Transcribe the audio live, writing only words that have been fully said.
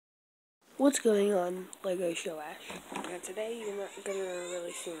What's going on, Lego Show Ash? Now today you're not gonna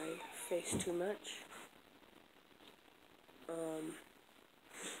really see my face too much.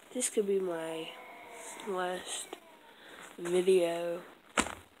 This could be my last video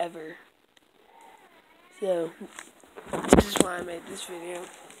ever. So this is why I made this video,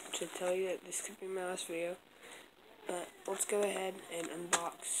 to tell you that this could be my last video. But let's go ahead and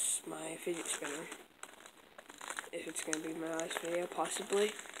unbox my fidget spinner. If it's gonna be my last video,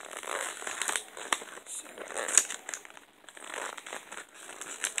 possibly.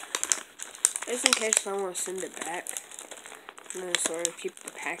 Just in case I want to send it back, I'm going to sort of keep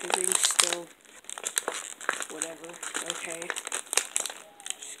the packaging still, whatever, okay,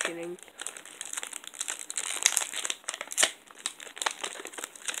 just kidding.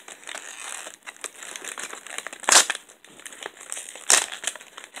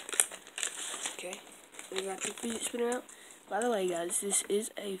 Okay, we got the fidget spinner out. By the way guys, this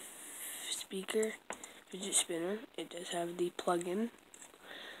is a speaker fidget spinner. It does have the plug-in.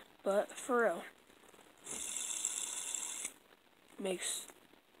 But for real, makes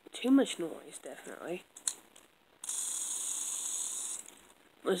too much noise, definitely.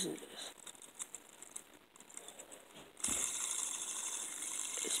 Listen to this.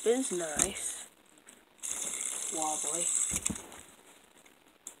 It spins nice, wobbly.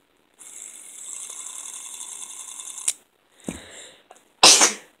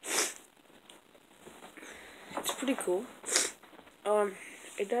 It's pretty cool.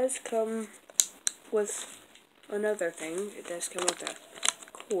 It does come with another thing. It does come with a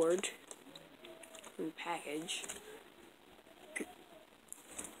cord in the package.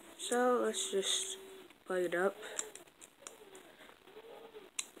 So let's just plug it up.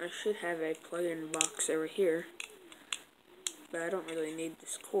 I should have a plug-in box over here, but I don't really need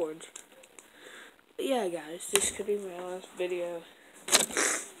this cord. But yeah guys, this could be my last video.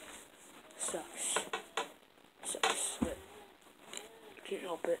 Sucks, but I can't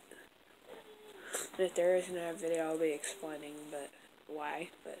help it. And if there is another video, I'll be explaining why,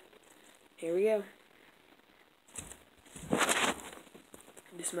 but here we go.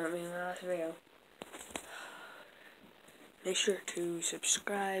 This might be my last video. Make sure to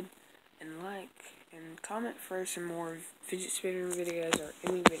subscribe and like and comment for some more fidget spinner videos or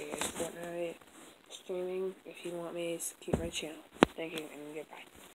any videos, Fortnite, streaming, if you want me to keep my channel. Thank you and goodbye.